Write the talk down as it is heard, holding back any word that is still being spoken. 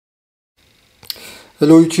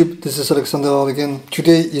Hello YouTube, this is Alexander again.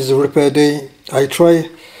 Today is a repair day. I try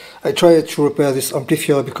to repair this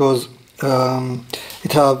amplifier because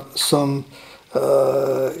it have some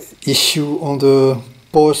issue on the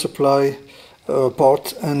power supply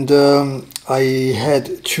part, and I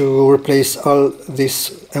had to replace all this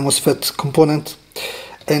MOSFET component,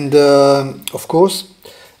 and of course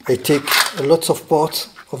I take lots of parts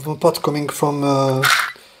coming from a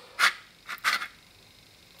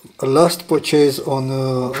last purchase on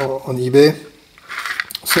eBay.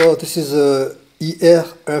 So this is a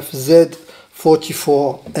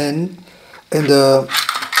IRFZ44N, and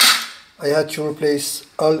I had to replace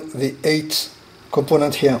all the 8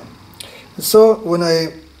 components here. So when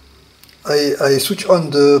I switch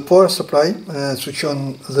on the power supply, switch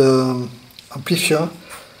on the amplifier,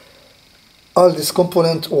 all this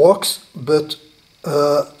component works, but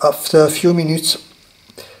after a few minutes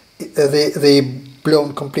they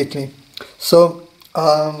blown completely. So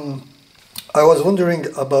I was wondering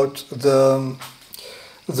about the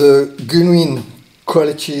genuine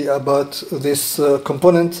quality about this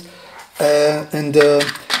component, and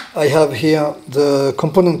I have here the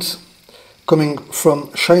component coming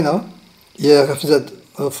from China,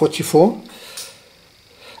 IRFZ44,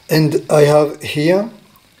 and I have here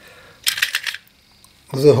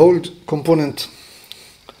the old component,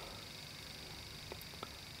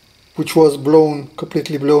 which was blown,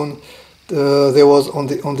 completely blown. There was on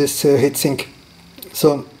this heatsink.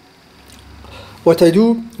 So what I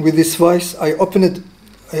do with this vise, I opened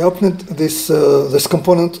this this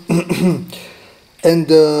component,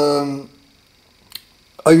 and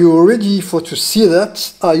are you ready to see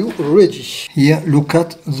that? Are you ready? Here, look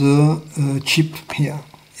at the chip here.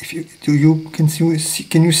 If you can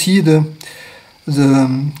you see the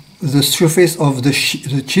surface of the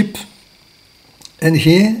chip? And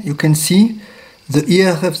here you can see the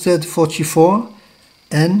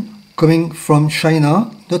IRFZ44N coming from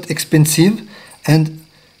China, not expensive, and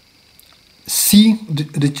see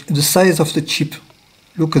the size of the chip.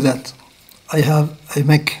 Look at that. I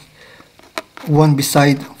make one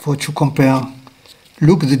beside to compare.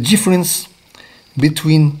 Look the difference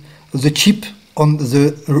between the chip on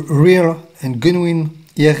the real and genuine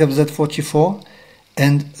IRFZ44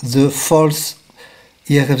 and the false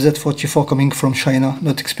IRFZ44 coming from China,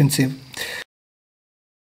 not expensive.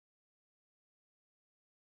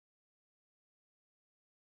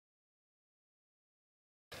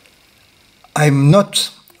 I'm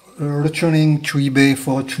not returning to eBay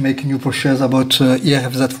to make new purchase about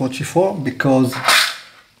IRFZ44, because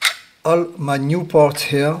all my new parts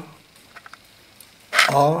here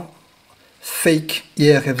are fake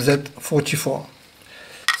IRFZ44.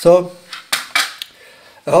 So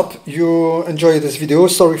I hope you enjoy this video.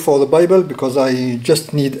 Sorry for the Bible, because I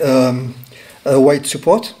just need a white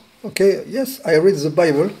support. Okay, yes, I read the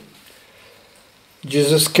Bible.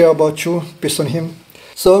 Jesus cares about you, peace on him.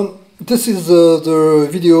 So this is the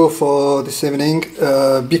video for this evening.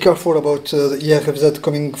 Be careful about the IRFZ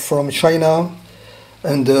coming from China,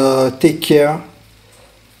 and take care,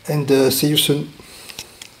 and see you soon.